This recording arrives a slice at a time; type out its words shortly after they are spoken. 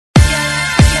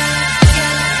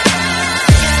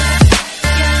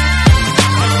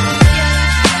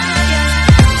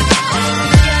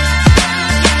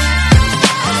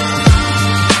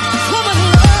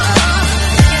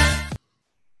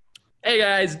Hey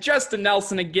guys, Justin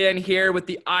Nelson again here with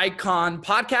the Icon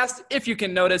podcast. If you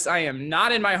can notice, I am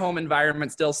not in my home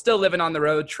environment still living on the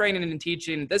road, training and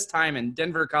teaching, this time in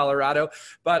Denver, Colorado.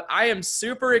 But I am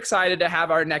super excited to have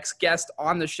our next guest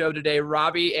on the show today,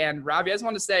 Robbie. And Robbie, I just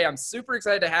want to say I'm super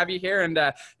excited to have you here. And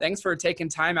thanks for taking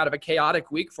time out of a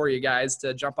chaotic week for you guys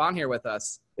to jump on here with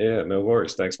us. Yeah, no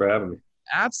worries. Thanks for having me.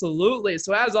 Absolutely.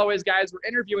 So as always, guys, we're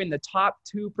interviewing the top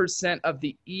 2% of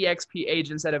the EXP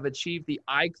agents that have achieved the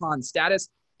Icon status,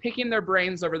 picking their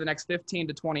brains over the next 15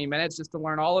 to 20 minutes just to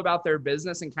learn all about their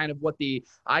business and kind of what the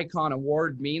Icon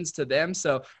Award means to them.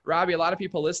 So, Robbie, a lot of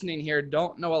people listening here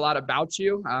don't know a lot about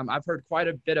you. I've heard quite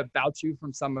a bit about you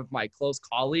from some of my close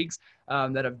colleagues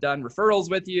that have done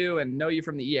referrals with you and know you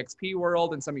from the EXP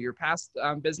world and some of your past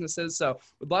businesses. So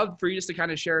would love for you just to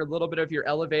kind of share a little bit of your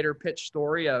elevator pitch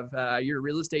story of your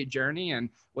real estate journey and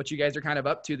what you guys are kind of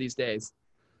up to these days.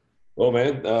 Well,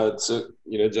 man,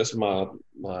 just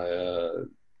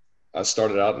I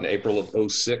started out in April of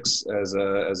 2006 as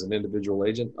an individual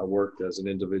agent. I worked as an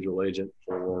individual agent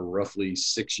for roughly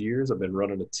 6 years. I've been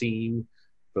running a team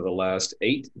for the last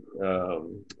 8.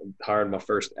 Hired my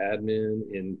first admin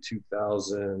in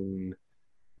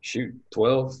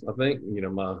 2012, I think. You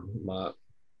know,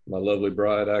 my lovely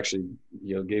bride actually,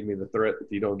 gave me the threat: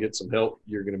 if you don't get some help,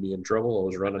 you're going to be in trouble. I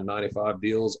was running 95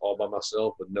 deals all by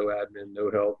myself with no admin, no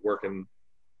help, working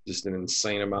just an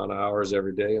insane amount of hours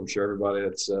every day. I'm sure everybody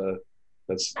that's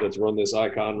run this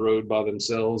Icon road by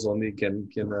themselves on me can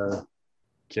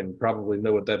probably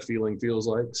know what that feeling feels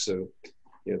like. So,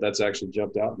 that's actually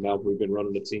jumped out. Now we've been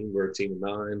running a team. We're a team of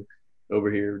 9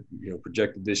 over here.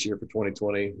 Projected this year for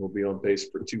 2020, we'll be on pace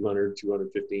for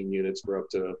 215 units. We're up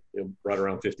to right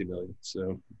around 50 million.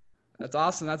 So. That's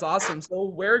awesome. That's awesome. So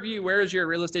where has your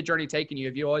real estate journey taken you?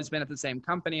 Have you always been at the same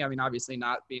company? I mean, obviously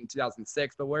not being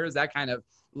 2006, but where has that kind of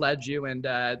led you? And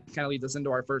kind of leads us into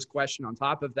our first question on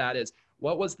top of that is,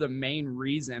 what was the main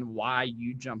reason why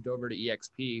you jumped over to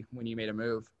EXP when you made a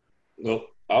move? Well,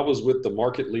 I was with the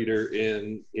market leader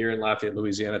here in Lafayette,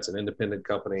 Louisiana. It's an independent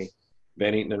company.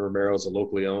 Van Eaton and Romero is a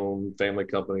locally owned family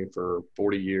company for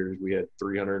 40 years. We had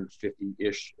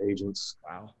 350-ish agents.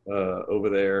 Wow. Over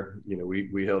there.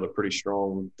 We held a pretty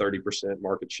strong 30%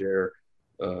 market share.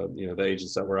 The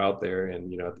agents that were out there,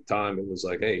 and at the time it was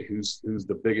like, hey, who's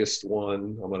the biggest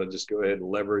one? I'm going to just go ahead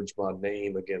and leverage my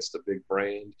name against a big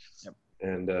brand. Yep.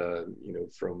 And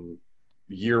from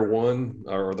year one,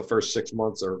 or the first 6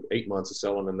 months or 8 months of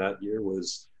selling in that year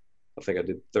was, I think I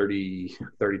did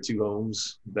 32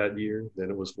 homes that year. Then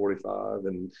it was 45.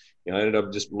 And, I ended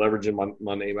up just leveraging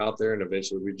my name out there. And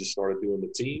eventually we just started doing the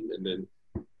team. And then,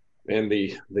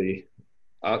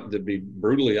 to be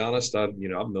brutally honest, I've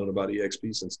known about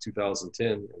EXP since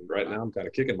 2010. And right now I'm kind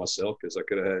of kicking myself because I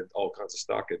could have had all kinds of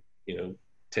stock at,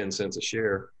 10 cents a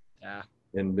share. Yeah.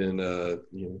 And been,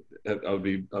 I'd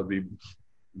be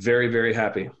very, very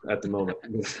happy at the moment.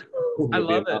 I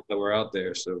love it that we're out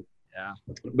there. So. Yeah.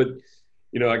 But,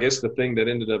 I guess the thing that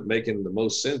ended up making the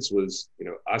most sense was,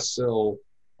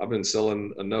 I've been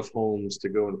selling enough homes to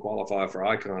go and qualify for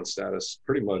Icon status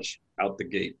pretty much out the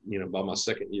gate. By my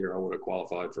second year, I would have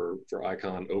qualified for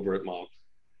Icon over at my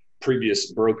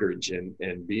previous brokerage, and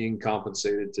being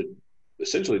compensated to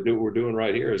essentially do what we're doing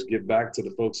right here is give back to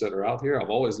the folks that are out here. I've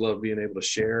always loved being able to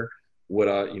share what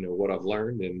I've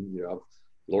learned. And,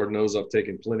 Lord knows I've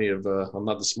taken plenty of, I'm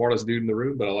not the smartest dude in the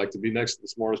room, but I like to be next to the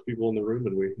smartest people in the room.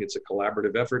 And it's a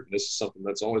collaborative effort. And this is something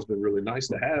that's always been really nice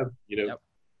to have. Yep.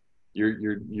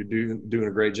 You're doing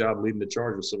a great job leading the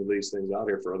charge with some of these things out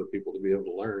here for other people to be able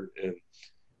to learn. And,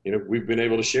 we've been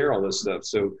able to share all this stuff.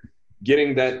 So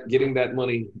getting that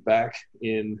money back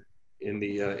in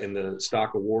the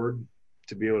stock award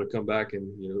to be able to come back and,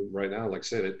 right now, like I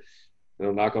said,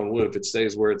 knock on wood, if it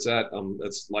stays where it's at,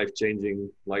 that's life-changing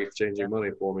money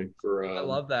for me. I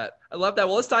love that.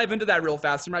 Well, let's dive into that real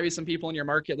fast. There might be some people in your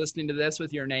market listening to this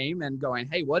with your name and going,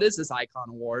 hey, what is this Icon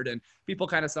Award? And people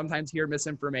kind of sometimes hear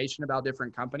misinformation about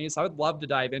different companies. So I would love to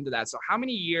dive into that. So how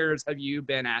many years have you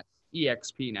been at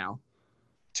EXP now?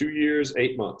 2 years,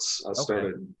 8 months. I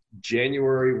started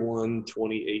January 1,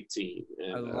 2018.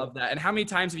 And, I love that. And how many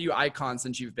times have you Icon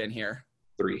since you've been here?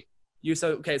 3.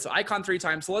 So Icon 3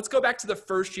 times. So let's go back to the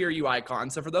first year you Icon.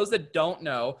 So for those that don't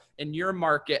know, in your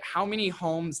market, how many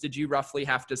homes did you roughly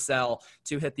have to sell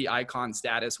to hit the Icon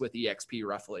status with EXP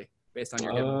roughly based on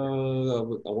your given?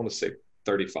 I want to say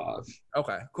 35.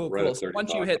 Okay, cool. So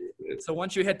once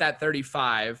you hit that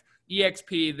 35,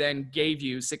 EXP then gave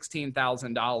you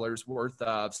 $16,000 worth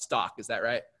of stock. Is that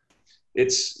right?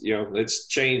 It's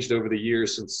changed over the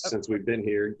years since we've been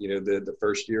here. The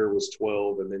first year was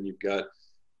 12, and then you've got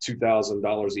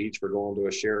 $2,000 each for going to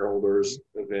a shareholders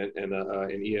event and an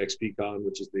EXP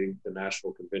which is the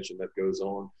national convention that goes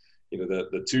on.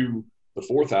 The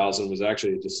 4,000 was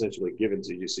actually just essentially given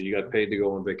to you. So you got paid to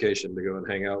go on vacation, to go and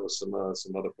hang out with some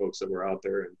other folks that were out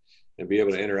there and be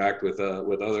able to interact with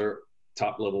other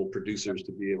top level producers,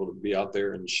 to be able to be out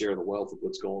there and share the wealth of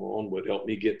what's going on, would help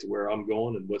me get to where I'm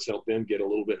going, and what's helped them get a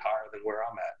little bit higher than where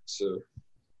I'm at. So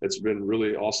it's been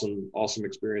really awesome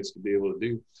experience to be able to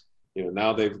do.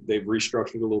 Now they've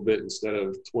restructured a little bit. Instead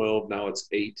of 12, now it's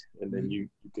 8, and then you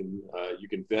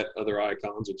can vet other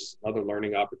icons, which is another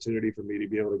learning opportunity for me to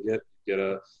be able to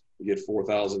get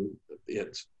 4,000.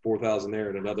 It's 4,000 there,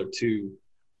 and another two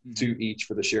each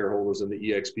for the shareholders and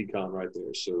the EXP right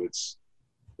there. So it's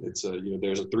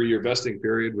there's a 3-year vesting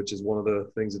period, which is one of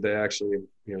the things that they actually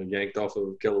yanked off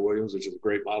of Keller Williams, which is a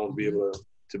great model to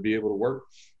be able to work.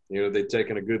 They've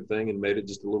taken a good thing and made it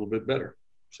just a little bit better.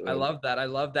 So, I love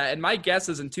that. And my guess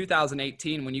is in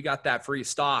 2018, when you got that free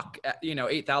stock,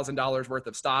 $8,000 worth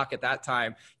of stock at that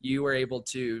time, you were able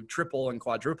to triple and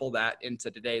quadruple that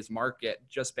into today's market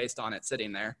just based on it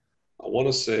sitting there. I want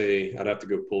to say, I'd have to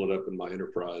go pull it up in my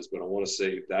enterprise, but I want to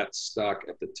say that stock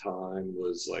at the time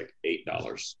was like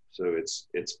 $8. So it's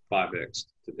 5x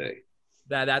today.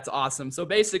 That's awesome. So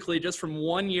basically, just from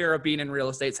 1 year of being in real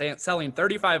estate, selling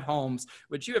 35 homes,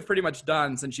 which you have pretty much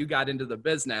done since you got into the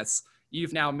business,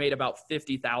 you've now made about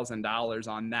 $50,000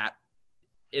 on that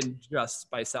just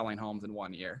by selling homes in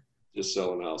 1 year. Just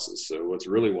selling houses. So what's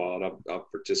really wild,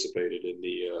 I've participated in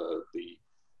the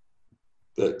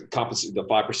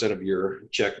 5% of your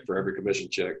check for every commission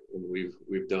check, and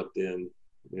we've dumped in.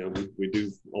 We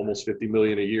do almost 50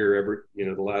 million a year every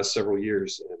the last several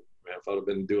years. And man, if I'd have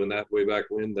been doing that way back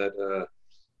when, that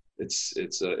it's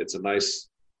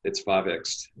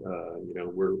 5x.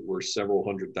 We're several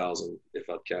 $100,000 if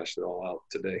I'd cashed it all out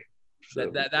today.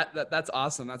 So that's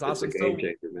awesome. That's awesome. It's a game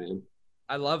changer, man.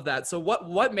 I love that. So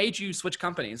what made you switch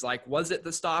companies? Like, was it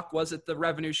the stock? Was it the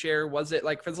revenue share? Was it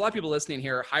like, for a lot of people listening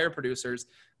here, higher producers,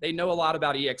 they know a lot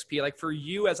about EXP. Like for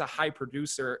you as a high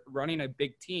producer running a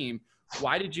big team,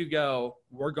 why did you go,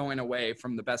 we're going away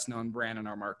from the best known brand in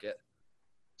our market?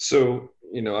 So,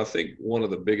 I think one of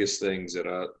the biggest things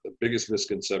the biggest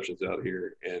misconceptions out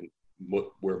here, and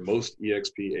where most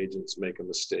EXP agents make a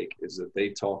mistake, is that they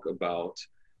talk about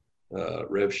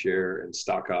rev share and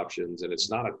stock options, and it's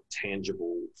not a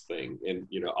tangible thing. And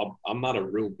I'm not a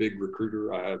real big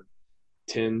recruiter. I have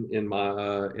 10 in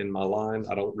my line.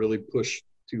 I don't really push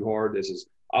too hard.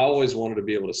 I always wanted to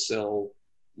be able to sell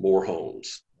more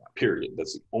homes, period.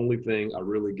 That's the only thing I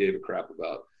really gave a crap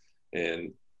about.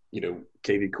 And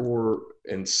KV Core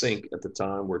and Sync at the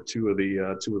time were two of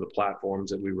the platforms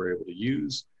that we were able to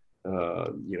use. I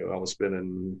was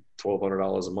spending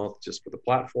 $1,200 a month just for the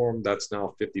platform. That's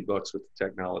now $50 with the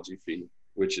technology fee,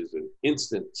 which is an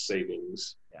instant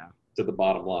savings to the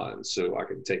bottom line. So I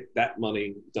can take that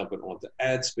money, dump it onto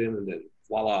ad spend, and then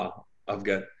voila,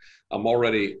 I'm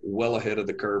already well ahead of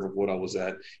the curve of what I was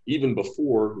at. Even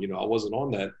before, I wasn't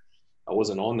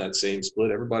on that same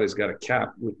split. Everybody's got a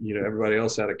cap. Everybody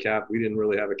else had a cap. We didn't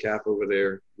really have a cap over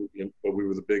there, but we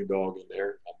were the big dog in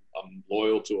there. I'm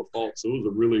loyal to a fault. So it was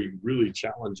a really, really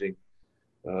challenging.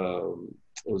 And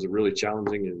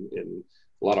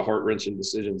a lot of heart-wrenching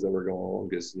decisions that were going on,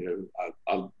 because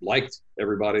I liked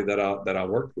everybody that I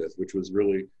worked with, which was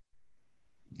really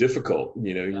difficult.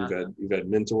 You've had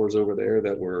mentors over there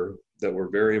that were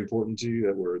very important to you,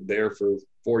 that were there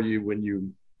for you when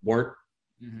you weren't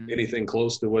anything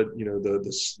close to what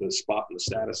the spot and the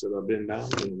status that I've been now.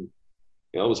 And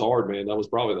it was hard, man. That was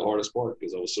probably the hardest part,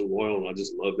 because I was so loyal and I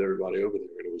just loved everybody over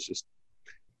there. And it was just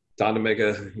time to make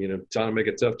a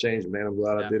tough change. Man, I'm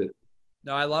glad I did it.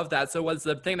 No, I love that. So was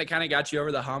the thing that kind of got you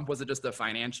over the hump, was it just the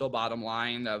financial bottom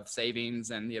line of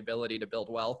savings and the ability to build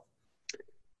wealth?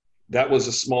 That was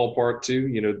a small part too.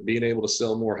 Being able to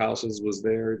sell more houses was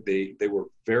there. They were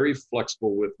very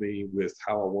flexible with me with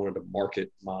how I wanted to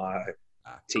market my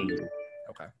team.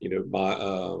 Okay.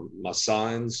 My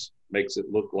signs makes it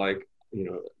look like, and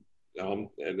I'm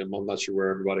not sure where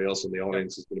everybody else in the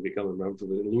audience is going to be coming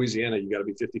from. In Louisiana, you got to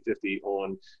be 50-50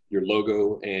 on your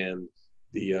logo and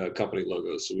the company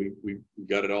logo. So we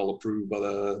got it all approved by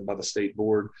the state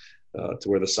board to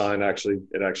where the sign actually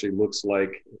looks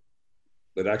like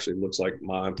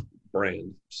my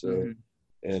brand. So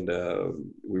and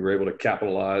we were able to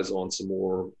capitalize on some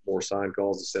more sign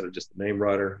calls instead of just the name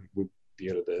writer.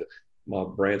 My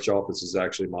branch office is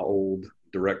actually my old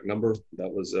direct number.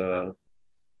 That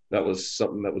was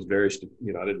something that was very,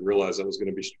 I didn't realize that was going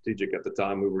to be strategic at the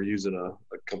time. We were using a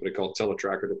company called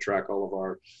Teletracker to track all of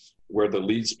where the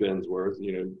lead spins were.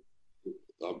 You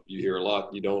hear a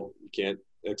lot, you can't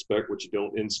expect what you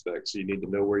don't inspect. So you need to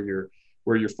know where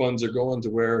your funds are going to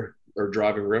where are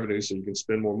driving revenue so you can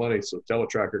spend more money. So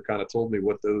Teletracker kind of told me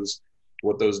what those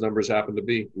numbers happen to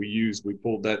be. We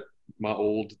pulled my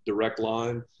old direct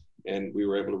line, and we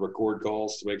were able to record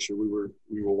calls to make sure we were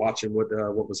watching what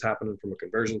was happening from a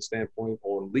conversion standpoint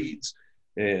on leads.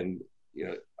 And,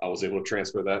 I was able to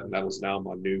transfer that, and that was now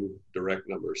my new direct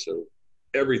number. So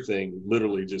everything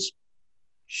literally just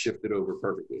shifted over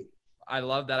perfectly. I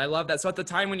love that. So at the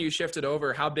time when you shifted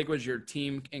over, how big was your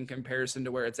team in comparison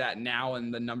to where it's at now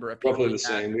and the number of people? Roughly the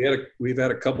same. We've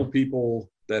had a couple people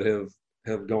that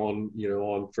have gone,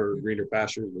 on for greener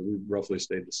pastures, but we've roughly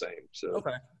stayed the same. So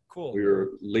okay, cool. We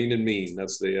were lean and mean.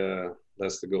 That's the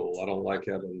goal. I don't like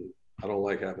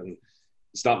having,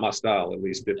 it's not my style, at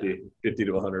least 50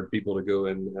 to 100 people to go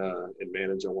and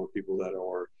manage. I want people that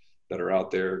are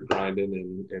out there grinding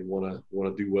and want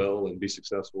to do well and be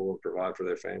successful and provide for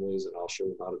their families, and I'll show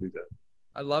them how to do that.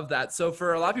 I love that. So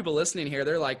for a lot of people listening here,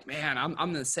 they're like, man, I'm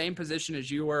in the same position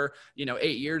as you were,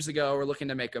 8 years ago. We're looking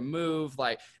to make a move,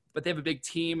 but they have a big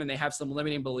team and they have some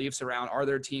limiting beliefs around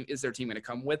is their team going to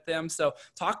come with them? So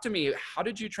talk to me, how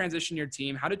did you transition your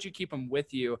team? How did you keep them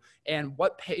with you? And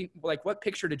what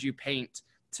picture did you paint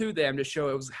to them to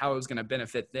show how it was going to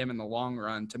benefit them in the long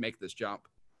run to make this jump?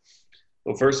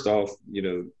 Well, first off,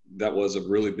 that was a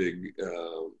really big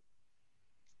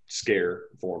scare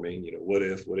for me. What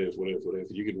if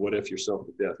you could what if yourself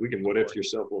to death? We can what if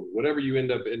yourself on whatever you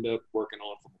end up working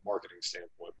on from a marketing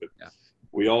standpoint. But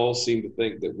we all seem to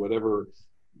think that whatever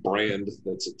brand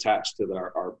that's attached to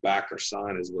our back or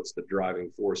sign is what's the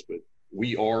driving force. But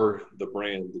we are the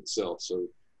brand itself. So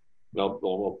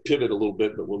I'll pivot a little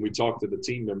bit, but when we talk to the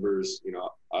team members,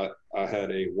 I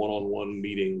had a one-on-one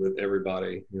meeting with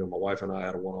everybody. My wife and I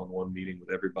had a one-on-one meeting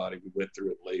with everybody. We went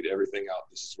through it, laid everything out.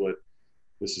 This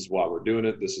is why we're doing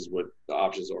it. This is what the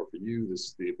options are for you. This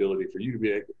is the ability for you to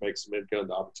be able to make some income,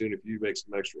 the opportunity for you to make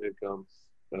some extra income.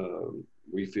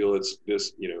 We feel it's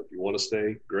this, if you want to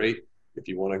stay, great. If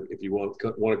you want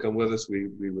to come with us, we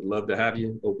would love to have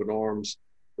you, open arms.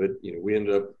 But, we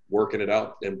ended up working it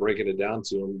out and breaking it down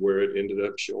to them where it ended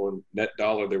up showing net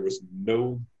dollar. There was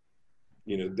no,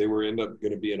 they were end up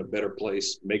going to be in a better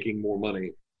place, making more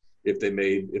money if they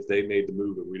made the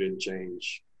move, and we didn't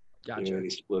change any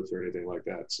splits or anything like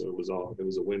that. So it was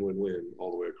a win-win-win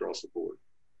all the way across the board.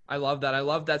 I love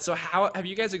that. So how have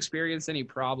you guys experienced any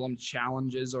problems,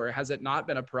 challenges, or has it not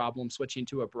been a problem switching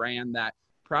to a brand that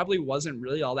probably wasn't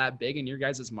really all that big in your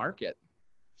guys' market?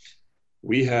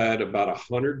 We had about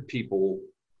 100 people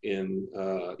in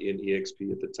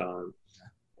EXP at the time,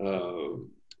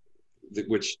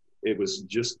 which it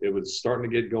was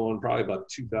starting to get going probably about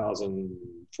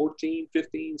 2014,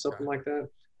 15, something like that.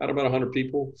 Had about 100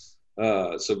 people.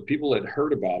 So people had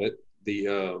heard about it. They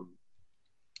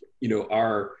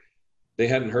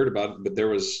hadn't heard about it, but there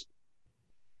was,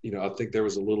 I think there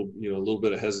was a little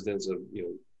bit of hesitance of,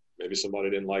 maybe somebody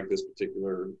didn't like this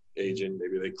particular agent.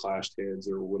 Maybe they clashed heads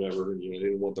or whatever. And, they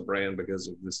didn't want the brand because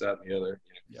of this, that, and the other.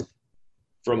 Yeah.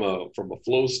 From a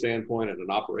flow standpoint and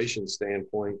an operations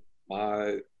standpoint,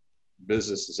 my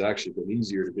business has actually been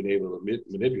easier to be able to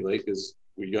manipulate because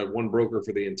we got one broker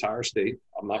for the entire state.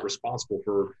 I'm not responsible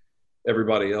for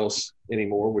everybody else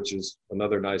anymore, which is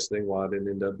another nice thing why I didn't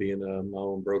end up being my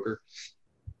own broker.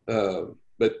 But,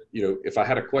 if I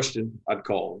had a question, I'd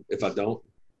call them. If I don't,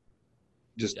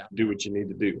 just do what you need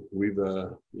to do. We've,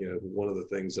 one of the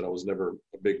things that I was never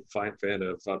a big fan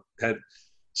of, I had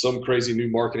some crazy new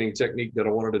marketing technique that I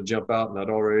wanted to jump out and I'd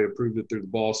already approved it through the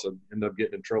boss. I'd end up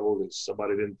getting in trouble because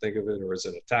somebody didn't think of it or it's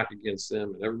an attack against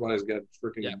them. And everybody's got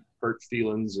freaking hurt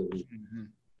feelings and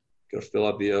got to fill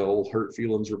out the old hurt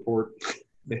feelings report.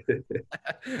 you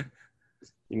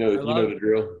know the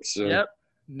drill. So. Yep.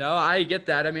 No, I get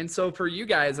that. I mean, so for you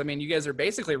guys, you guys are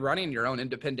basically running your own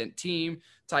independent team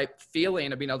type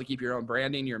feeling of being able to keep your own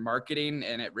branding, your marketing,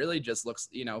 and it really just looks,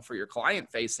 for your client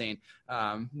facing,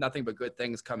 nothing but good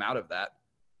things come out of that.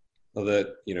 Well,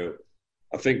 that,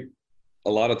 I think a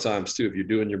lot of times too, if you're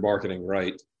doing your marketing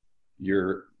right,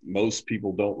 most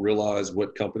people don't realize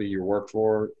what company you work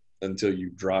for until you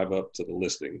drive up to the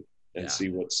listing and see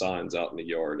what signs out in the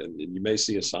yard. And you may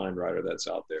see a sign writer that's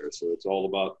out there. So it's all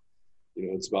about,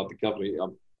 it's about the company.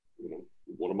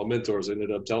 One of my mentors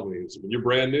ended up telling me, when you're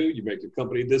brand new, you make your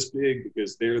company this big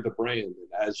because they're the brand.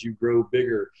 And as you grow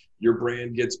bigger, your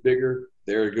brand gets bigger.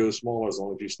 There it goes smaller as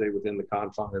long as you stay within the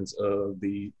confines of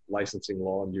the licensing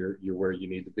law and you're where you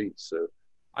need to be. So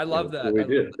I love that. We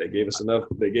did. They gave us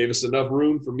enough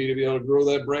room for me to be able to grow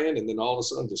that brand. And then all of a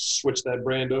sudden just switch that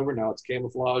brand over. Now it's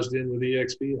camouflaged in with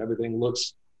EXP. Everything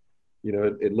looks,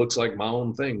 it looks like my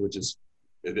own thing, which is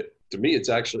to me, it's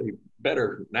actually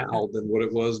better now than what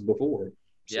it was before.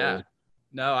 So, yeah.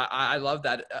 No, I love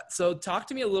that. So talk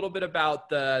to me a little bit about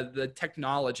the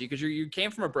technology, because you came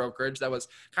from a brokerage that was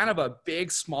kind of a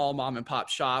big, small mom and pop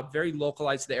shop, very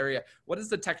localized to the area. What has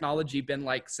the technology been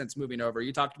like since moving over?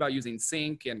 You talked about using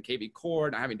Sync and KV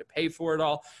Core, not having to pay for it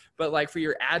all, but like for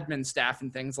your admin staff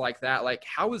and things like that, like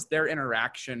how is their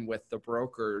interaction with the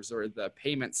brokers or the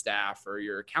payment staff or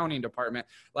your accounting department?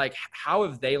 Like how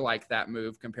have they liked that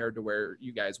move compared to where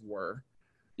you guys were?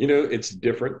 it's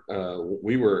different.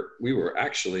 We were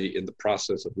actually in the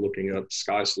process of looking up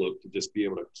SkySlope to just be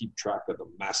able to keep track of the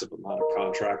massive amount of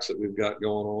contracts that we've got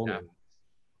going on. Yeah.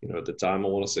 And, at the time, I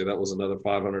want to say that was another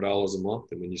 $500 a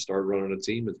month. And when you start running a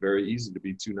team, it's very easy to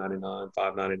be $299,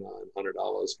 $599, $100,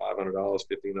 $500,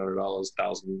 $1,500,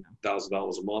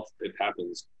 $1,000 a month. It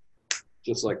happens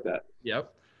just like that.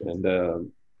 Yep.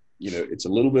 And it's a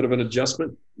little bit of an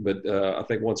adjustment, but I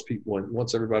think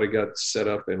once everybody got set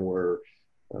up and were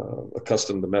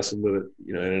accustomed to messing with it,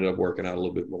 it ended up working out a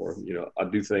little bit more. I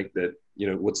do think that,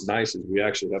 what's nice is we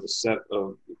actually have a set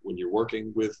of, when you're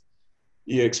working with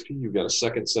EXP, you've got a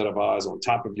second set of eyes on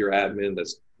top of your admin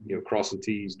that's, crossing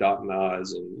T's, dotting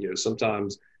I's. And,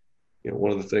 sometimes,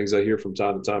 one of the things I hear from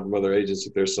time to time from other agents,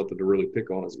 if there's something to really pick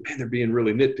on, is, man, they're being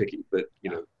really nitpicky, but,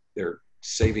 they're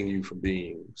saving you from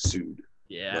being sued.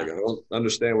 Yeah. Like, I don't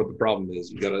understand what the problem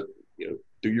is. You got to,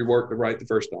 do your work right the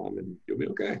first time and you'll be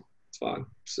okay. It's fine.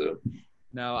 So.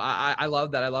 No, I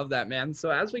love that. I love that, man. So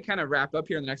as we kind of wrap up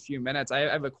here in the next few minutes, I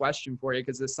have a question for you,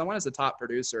 because as someone is a top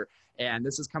producer, and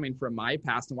this is coming from my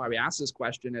past, and why we asked this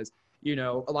question is,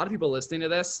 a lot of people listening to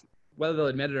this, whether they'll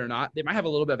admit it or not, they might have a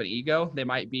little bit of an ego. They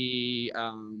might be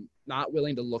not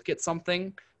willing to look at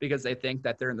something because they think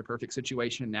that they're in the perfect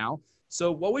situation now.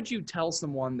 So what would you tell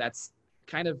someone that's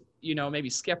kind of, maybe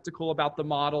skeptical about the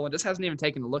model and just hasn't even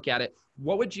taken a look at it?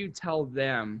 What would you tell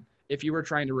them if you were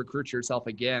trying to recruit yourself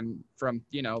again from,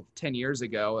 10 years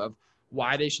ago, of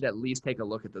why they should at least take a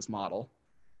look at this model?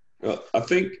 Well, I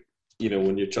think,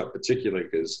 when you're talking, particularly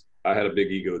because I had a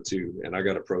big ego too, and I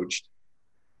got approached.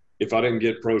 If I didn't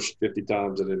get approached 50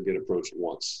 times, I didn't get approached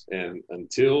once. And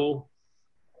until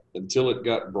it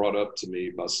got brought up to me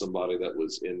by somebody that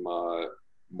was in my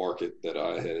market that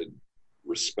I had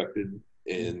respected,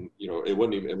 and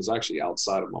it was actually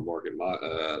outside of my market.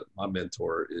 My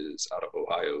mentor is out of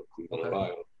Ohio, Cleveland,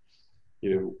 Ohio.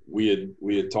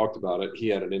 We had talked about it. He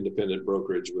had an independent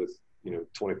brokerage with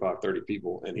 25, 30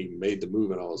 people, and he made the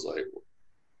move, and I was like,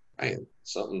 man,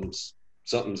 something's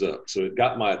up. So it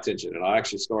got my attention, and I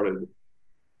actually started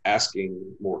asking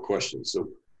more questions. So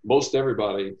most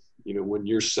everybody, when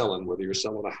you're selling, whether you're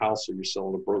selling a house or you're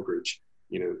selling a brokerage,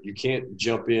 you can't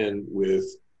jump in with,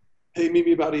 hey, meet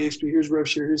me about EXP, here's rev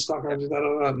share, here's stock options,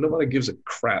 nobody gives a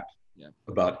crap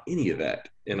about any of that.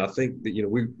 And I think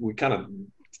that, we kind of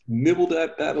nibbled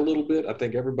at that a little bit. I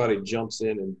think everybody jumps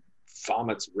in and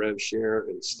vomits rev share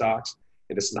and stocks,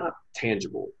 and it's not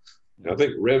tangible. I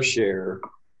think rev share,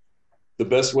 the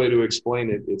best way to explain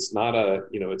it,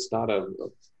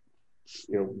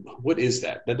 what is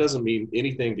that? That doesn't mean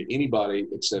anything to anybody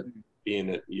except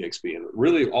being at EXP. And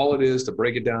really all it is, to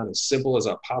break it down as simple as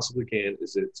I possibly can,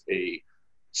 is it's a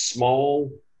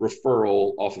small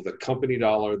referral off of the company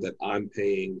dollar that I'm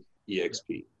paying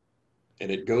EXP. And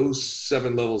it goes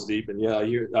 7 levels deep. And I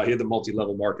hear the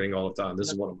multi-level marketing all the time. This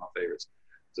is one of my favorites.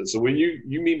 So when you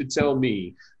mean to tell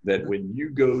me that when you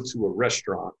go to a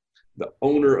restaurant, the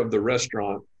owner of the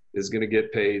restaurant is going to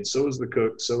get paid, so is the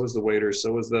cook, so is the waiter,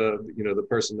 so is the the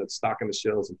person that's stocking the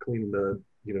shelves and cleaning the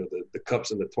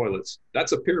cups in the toilets.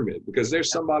 That's a pyramid, because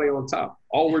there's somebody on top.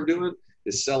 All we're doing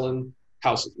is selling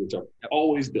houses, which I've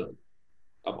always done.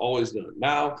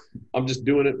 Now I'm just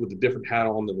doing it with a different hat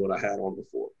on than what I had on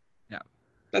before. Yeah.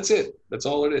 That's it. That's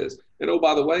all it is. And oh,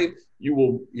 by the way, you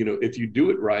will, if you do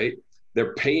it right,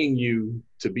 they're paying you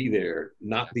to be there,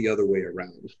 not the other way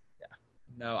around.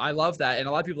 No, I love that. And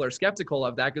a lot of people are skeptical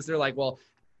of that, because they're like, well,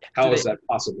 how is that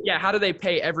possible? Yeah. How do they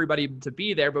pay everybody to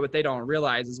be there? But what they don't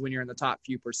realize is when you're in the top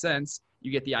few percents,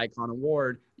 you get the Icon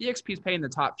Award. EXP is paying the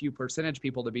top few percentage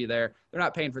people to be there. They're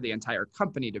not paying for the entire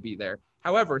company to be there.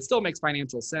 However, it still makes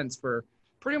financial sense for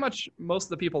pretty much most of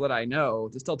the people that I know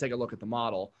to still take a look at the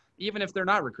model, even if they're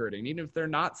not recruiting, even if they're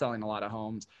not selling a lot of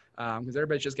homes, because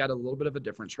everybody's just got a little bit of a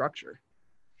different structure.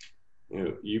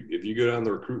 If you go down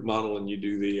the recruit model and you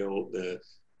do the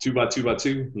 2 by 2 by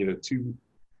 2,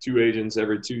 two agents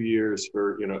every 2 years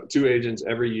for, 2 agents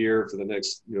every year for the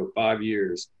next, 5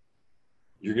 years,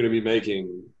 you're going to be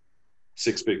making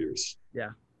 6 figures.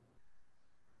 Yeah.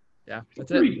 Yeah.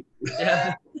 That's it.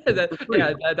 Yeah.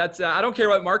 That's, I don't care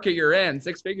what market you're in.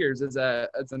 6 figures is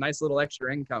it's a nice little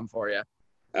extra income for you.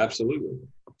 Absolutely.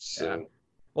 So. Yeah.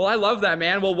 Well, I love that,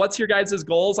 man. Well, what's your guys'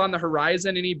 goals on the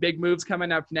horizon? Any big moves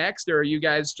coming up next, or are you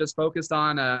guys just focused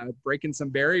on breaking some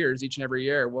barriers each and every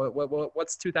year?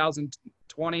 What's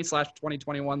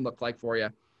 2020/2021 look like for you?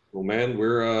 Well, man,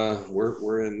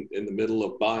 we're in the middle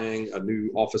of buying a new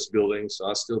office building, so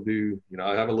I still do.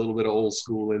 I have a little bit of old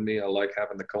school in me. I like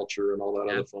having the culture and all that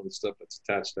other fun stuff that's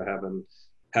attached to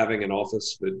having an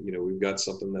office. But we've got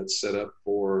something that's set up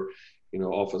for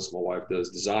office. My wife does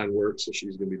design work, so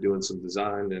she's going to be doing some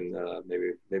design and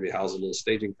maybe house a little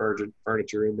staging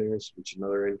furniture in there, which is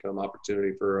another income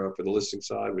opportunity for the listing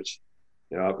side. Which,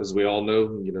 as we all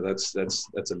know, that's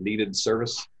a needed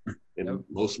service in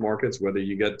most markets. Whether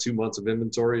you got 2 months of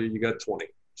inventory or you got 20,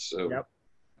 so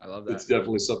I love that. It's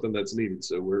definitely something that's needed.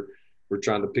 So we're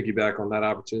trying to piggyback on that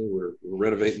opportunity. We're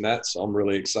renovating that, so I'm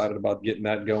really excited about getting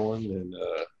that going and.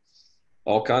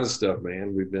 All kinds of stuff,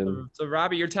 man. We've been. So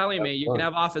Robbie, you're telling me you can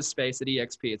have office space at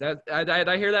EXP. Did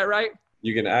I hear that right?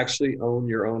 You can actually own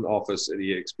your own office at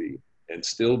EXP and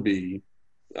still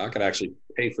I can actually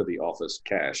pay for the office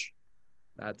cash.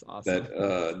 That's awesome.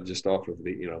 That just offer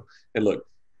and look,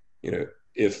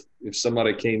 if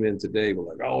somebody came in today, we're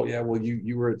like, oh yeah, well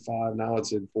you were at 5, now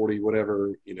it's at 40,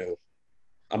 whatever,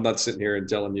 I'm not sitting here and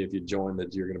telling you if you join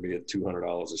that you're going to be at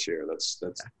 $200 a share. That's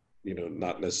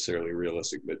not necessarily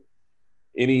realistic, but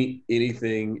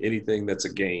anything that's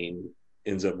a gain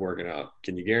ends up working out.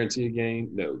 Can you guarantee a gain?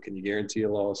 No. Can you guarantee a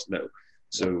loss? No.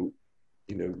 So,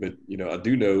 but I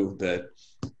do know that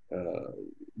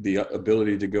the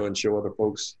ability to go and show other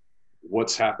folks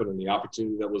what's happened and the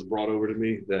opportunity that was brought over to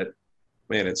me, that,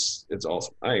 man, it's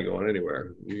awesome. I ain't going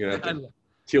anywhere. You're gonna have to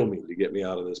kill me to get me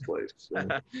out of this place. So.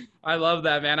 I love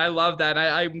that, man. I love that.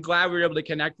 I'm glad we were able to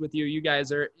connect with you. You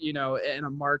guys are, in a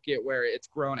market where it's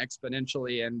grown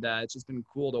exponentially, and it's just been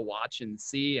cool to watch and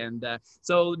see. And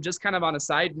so just kind of on a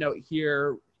side note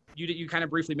here, you kind of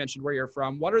briefly mentioned where you're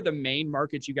from. What are the main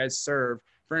markets you guys serve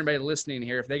for anybody listening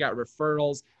here? If they got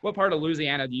referrals, what part of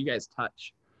Louisiana do you guys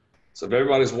touch? So if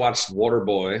everybody's watched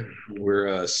Waterboy,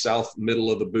 we're south middle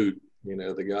of the boot.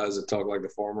 The guys that talk like the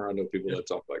farmer, I know people that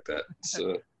talk like that.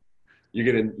 So you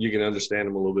can understand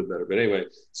them a little bit better. But anyway,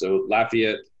 so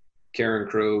Lafayette, Karen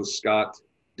Crow, Scott,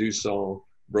 Dusson,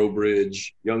 Breaux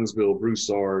Bridge, Youngsville,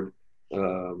 Broussard,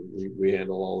 we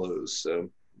handle all those. So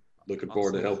looking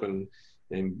forward to helping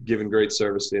and giving great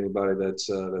service to anybody that's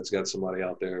got somebody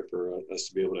out there for us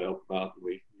to be able to help them out. And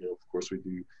we, of course, we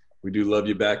do love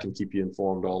you back and keep you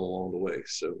informed all along the way.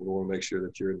 So we want to make sure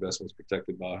that your investment's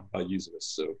protected by using us.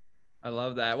 So. I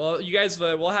love that. Well, you guys,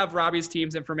 we'll have Robbie's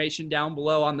team's information down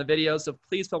below on the video, so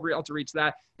please feel free to reach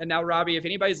that. And now, Robbie, if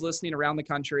anybody's listening around the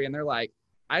country and they're like,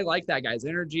 I like that guy's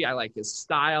energy, I like his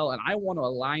style, and I want to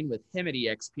align with him at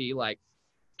EXP, like,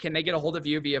 can they get a hold of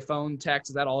you via phone, text?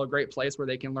 Is that all a great place where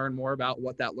they can learn more about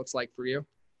what that looks like for you?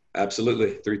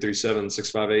 Absolutely.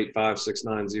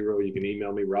 337-658-5690. You can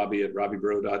email me, Robbie at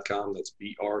robbiebreaux.com. That's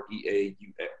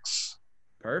BREAUX.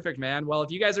 Perfect, man. Well, if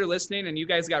you guys are listening and you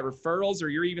guys got referrals or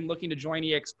you're even looking to join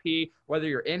EXP, whether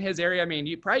you're in his area, I mean,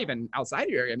 you probably even outside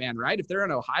your area, man, right? If they're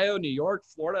in Ohio, New York,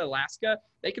 Florida, Alaska,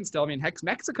 they can still, heck,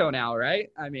 Mexico now, right?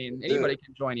 I mean, anybody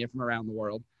can join you from around the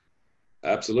world.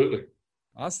 Absolutely.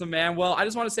 Awesome, man. Well, I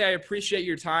just want to say I appreciate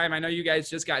your time. I know you guys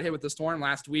just got hit with the storm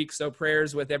last week, so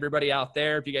prayers with everybody out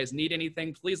there. If you guys need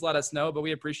anything, please let us know, but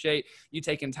we appreciate you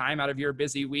taking time out of your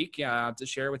busy week to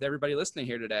share with everybody listening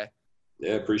here today.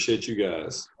 Yeah, appreciate you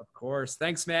guys. Of course.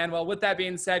 Thanks, man. Well, with that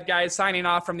being said, guys, signing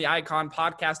off from the Icon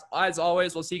Podcast. As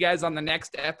always, we'll see you guys on the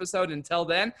next episode. Until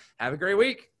then, have a great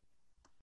week.